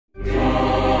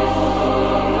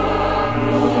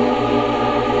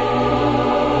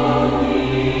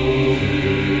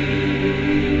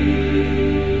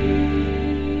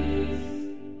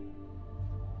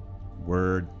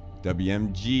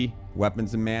WMG,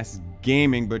 Weapons and Mass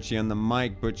Gaming, Butchy on the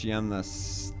mic, Butchy on the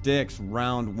sticks.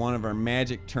 Round 1 of our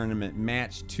Magic Tournament,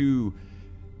 match 2,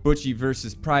 Butchy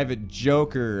versus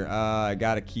PvtJ8ker. I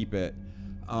gotta keep it.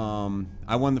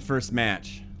 I won the first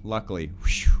match, luckily.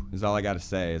 Whew, is all I gotta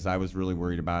say, is I was really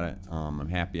worried about it. I'm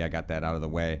happy I got that out of the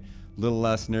way. A little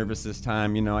less nervous this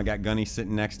time. You know, I got Gunny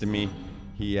sitting next to me.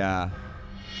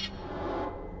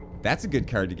 That's a good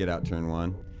card to get out turn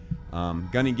 1.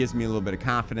 Gunny gives me a little bit of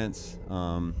confidence.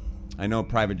 I know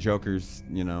PvtJ8ker's,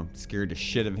 you know, scared to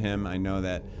shit of him. I know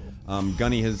that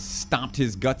Gunny has stomped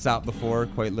his guts out before,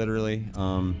 quite literally.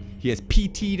 He has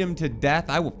PT'd him to death.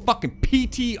 I will fucking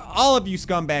PT all of you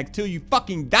scumbags till you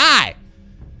fucking die.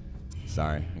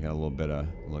 Sorry, I got a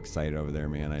little excited over there,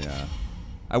 man.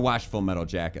 I watched Full Metal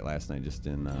Jacket last night just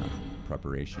in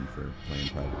preparation for playing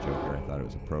PvtJ8ker. I thought it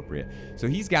was appropriate. So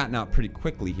he's gotten out pretty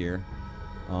quickly here.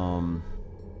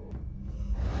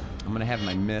 I'm gonna have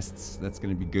my mists. That's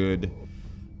gonna be good.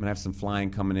 I'm gonna have some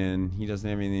flying coming in. He doesn't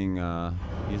have anything.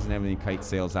 He doesn't have any kite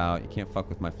sails out. You can't fuck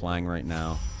with my flying right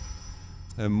now.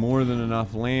 I have more than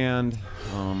enough land.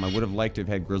 I would have liked to have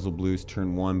had Grizzle Blues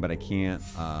turn 1, but I can't.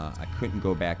 I couldn't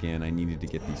go back in. I needed to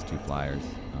get these 2 flyers.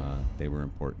 They were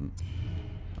important.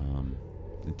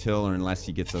 Until or unless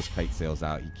he gets those kite sails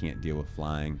out, he can't deal with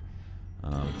flying.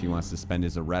 If he wants to spend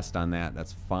his arrest on that,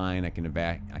 that's fine. I can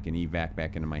evac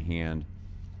back into my hand.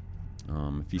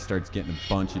 If he starts getting a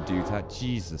bunch of dudes out,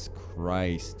 Jesus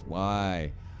Christ,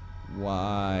 why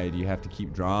do you have to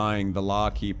keep drawing the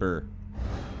Lawkeeper?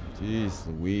 Jeez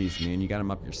Louise, man, you got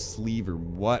him up your sleeve or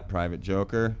what,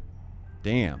 PvtJ8ker?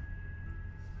 Damn.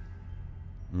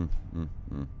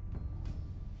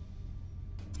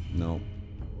 Nope.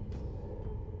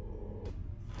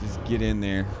 Just get in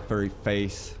there, furry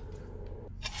face.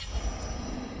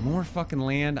 More fucking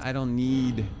land? I don't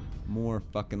need more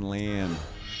fucking land.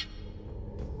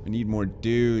 I need more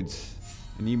dudes.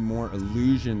 I need more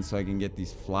illusions so I can get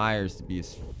these flyers to be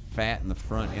as fat in the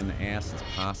front and the ass as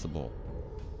possible.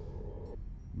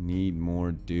 Need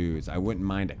more dudes. I wouldn't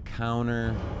mind a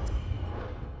counter.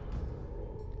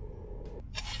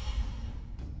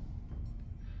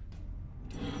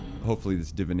 Hopefully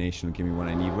this divination will give me what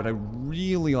I need. What I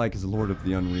really like is Lord of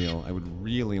the Unreal. I would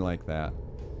really like that.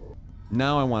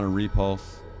 Now I want a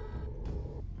repulse.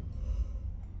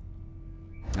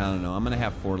 I don't know. I'm going to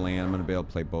have 4 land. I'm going to be able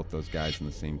to play both those guys in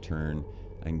the same turn.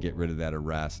 I can get rid of that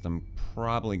arrest. I'm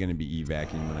probably going to be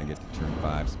evacuating when I get to turn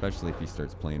 5, especially if he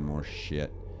starts playing more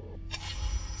shit.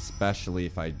 Especially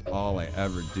if all I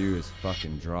ever do is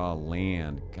fucking draw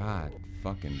land. God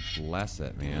fucking bless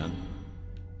it, man.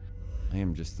 I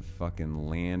am just the fucking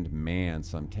land man.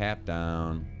 So I'm tapped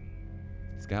down.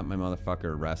 It's got my motherfucker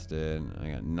arrested.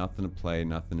 I got nothing to play,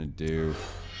 nothing to do.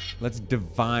 Let's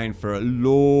divine for a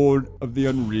Lord of the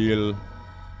Unreal.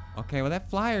 Okay, well that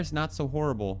flyer's not so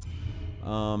horrible.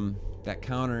 That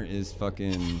counter is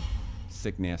fucking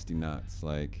sick nasty nuts.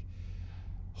 Like,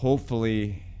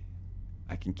 hopefully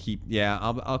I can keep, yeah,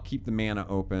 I'll keep the mana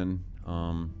open.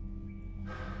 I'll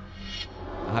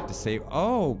have to save.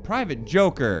 Oh,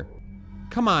 PvtJ8ker.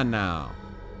 Come on now.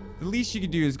 The least you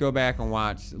could do is go back and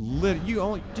watch,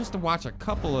 just to watch a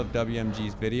couple of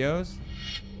WMG's videos.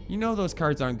 You know those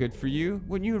cards aren't good for you.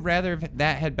 Wouldn't you rather if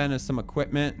that had been as some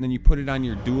equipment and then you put it on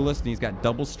your duelist and he's got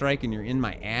double strike and you're in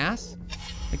my ass?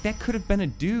 Like, that could have been a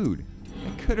dude.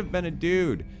 That could have been a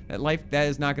dude. That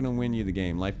is not going to win you the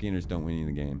game. Life gainers don't win you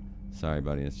the game. Sorry,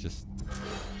 buddy. It's just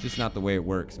not the way it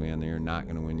works, man. They're not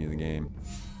going to win you the game.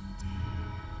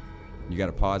 You got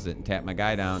to pause it and tap my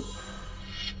guy down.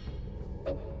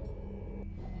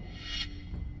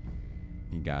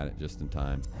 He got it just in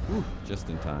time. Whew, just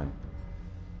in time.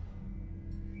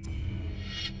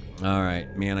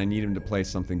 Alright, man, I need him to play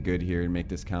something good here and make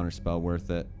this counter spell worth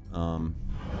it.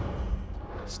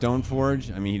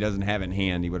 Stoneforge, I mean, he doesn't have it in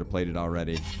hand. He would have played it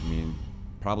already. I mean,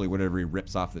 probably whatever he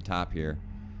rips off the top here.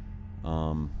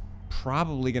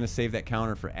 Probably going to save that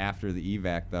counter for after the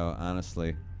evac, though,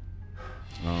 honestly.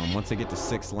 Once I get to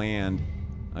 6 land,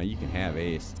 you can have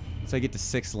ace. Once I get to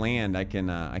 6 land, I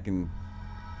can...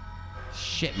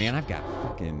 Shit, man, I've got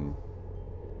fucking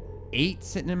 8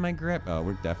 sitting in my grip. Oh,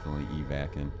 we're definitely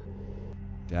evacing.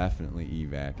 Definitely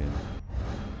evacing.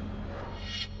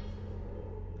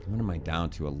 What am I down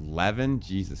to? 11?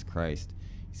 Jesus Christ.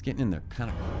 He's getting in there kind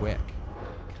of quick.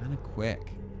 Kind of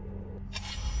quick.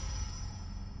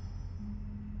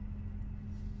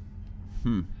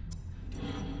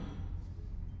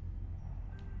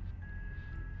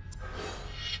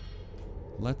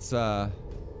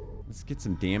 Let's get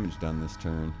some damage done this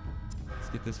turn. Let's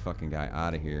get this fucking guy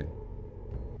out of here.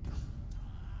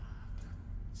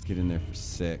 Let's get in there for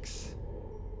 6.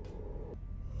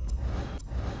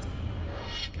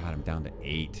 God, I'm down to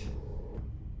 8.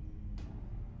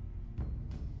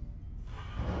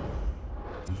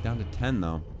 He's down to 10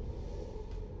 though.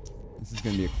 This is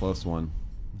gonna be a close one.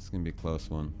 This is gonna be a close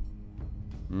one.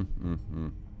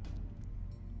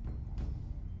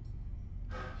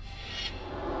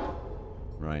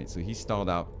 Right, so he stalled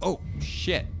out. Oh,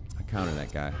 shit. I countered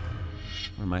that guy.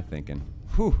 What am I thinking?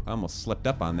 Whew, I almost slipped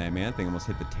up on that, man. That thing almost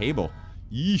hit the table.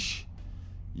 Yeesh.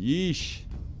 Yeesh.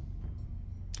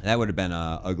 That would have been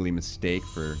an ugly mistake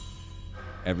for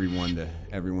everyone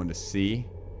to see.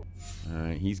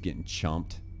 Alright, he's getting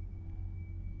chumped.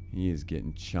 He is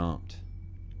getting chumped.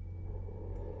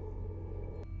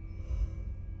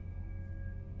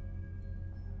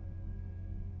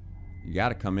 You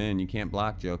gotta come in. You can't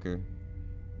block, Joker.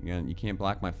 You can't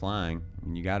block my flying. I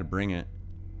mean, you gotta bring it.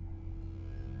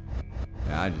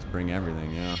 Yeah, I just bring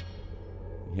everything, yeah.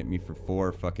 You hit me for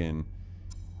 4 fucking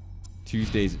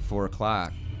Tuesdays at 4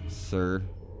 o'clock, sir.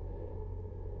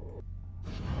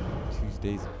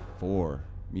 Tuesdays at 4.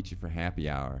 Meet you for happy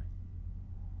hour.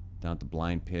 Down at the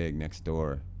Blind Pig next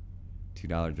door.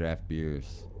 $2 draft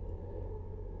beers.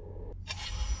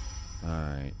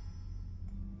 Alright.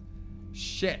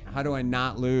 Shit, how do I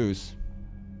not lose?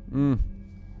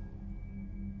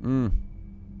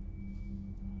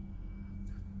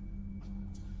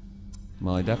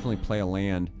 Well, I definitely play a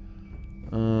land.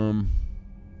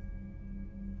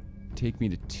 Take me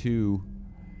to 2.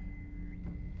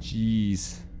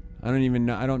 Jeez. I don't even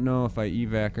know. I don't know if I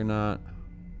evac or not.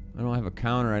 I don't have a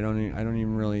counter. I don't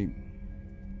even really.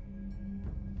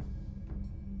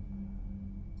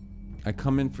 I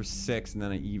come in for 6 and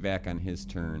then I evac on his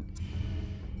turn.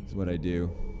 Is what I do.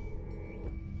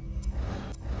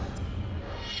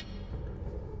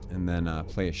 And then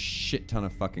play a shit ton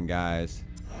of fucking guys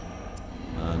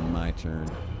on my turn.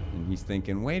 And he's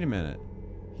thinking, wait a minute.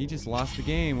 He just lost the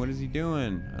game. What is he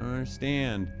doing? I don't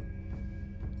understand.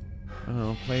 I don't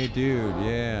know. Play a dude.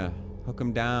 Yeah. Hook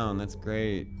him down. That's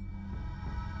great.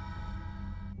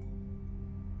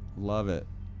 Love it.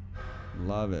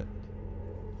 Love it.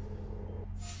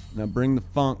 Now bring the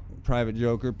funk, Private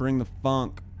Joker. Bring the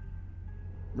funk.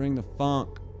 Bring the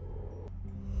funk.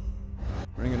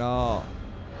 Bring it all.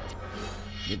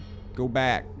 Go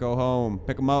back. Go home.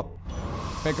 Pick him up.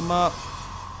 Pick him up.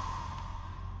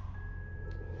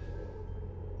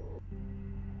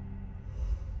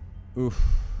 Oof.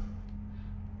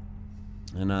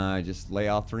 And I just lay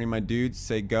all 3 of my dudes,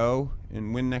 say go,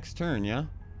 and win next turn, yeah?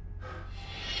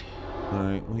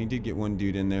 Alright, well he did get 1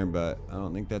 dude in there, but I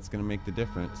don't think that's going to make the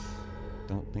difference.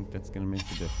 Don't think that's going to make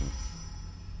the difference.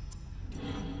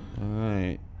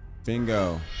 Alright.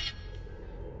 Bingo.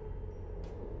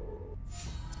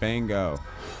 Bango.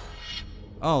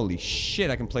 Holy shit,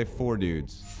 I can play 4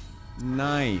 dudes.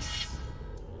 Nice.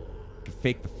 I can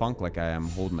fake the funk like I am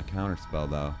holding the counter spell,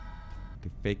 though. I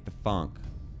can fake the funk.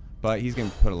 But he's going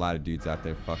to put a lot of dudes out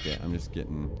there. Fuck it. I'm just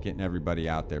getting everybody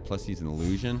out there. Plus he's an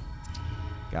illusion.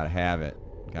 Gotta have it.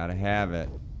 Gotta have it.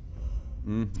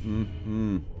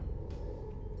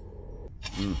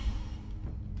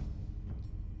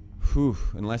 Whew.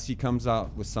 Unless he comes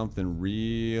out with something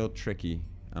real tricky.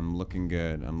 I'm looking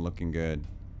good. I'm looking good.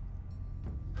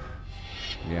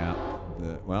 Yeah.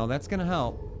 Well, that's gonna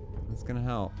help. That's gonna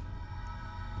help.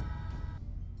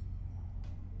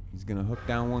 He's gonna hook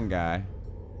down 1 guy.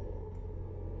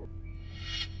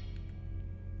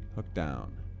 Hook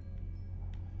down.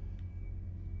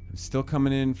 I'm still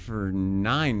coming in for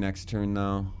 9 next turn,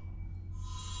 though.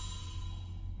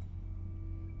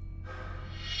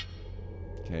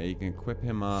 Okay, you can equip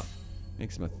him up.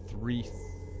 Makes him a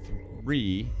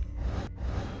 3/3.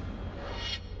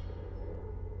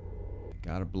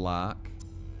 Got a block.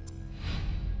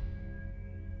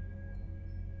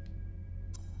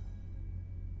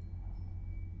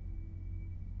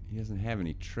 He doesn't have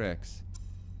any tricks.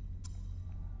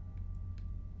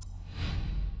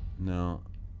 No.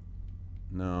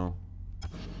 No.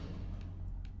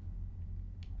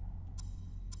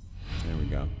 There we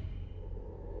go.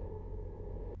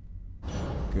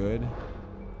 Good.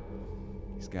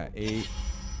 He's got 8.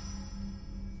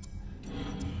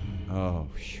 Oh,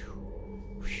 phew.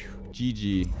 Whew.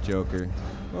 GG, Joker.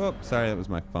 Oh, sorry, that was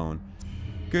my phone.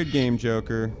 Good game,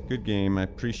 Joker. Good game. I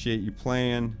appreciate you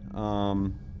playing.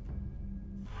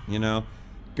 You know,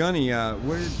 Gunny,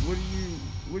 what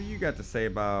do you got to say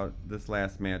about this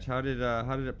last match? How did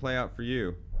it play out for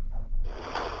you?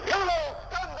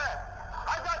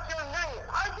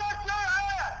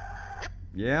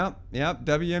 Yep.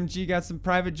 WMG got some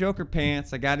Private Joker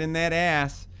pants. I got in that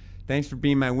ass. Thanks for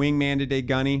being my wingman today,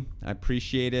 Gunny. I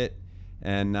appreciate it.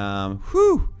 And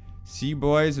whew, see you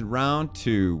boys in round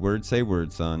 2. Word say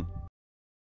word, son.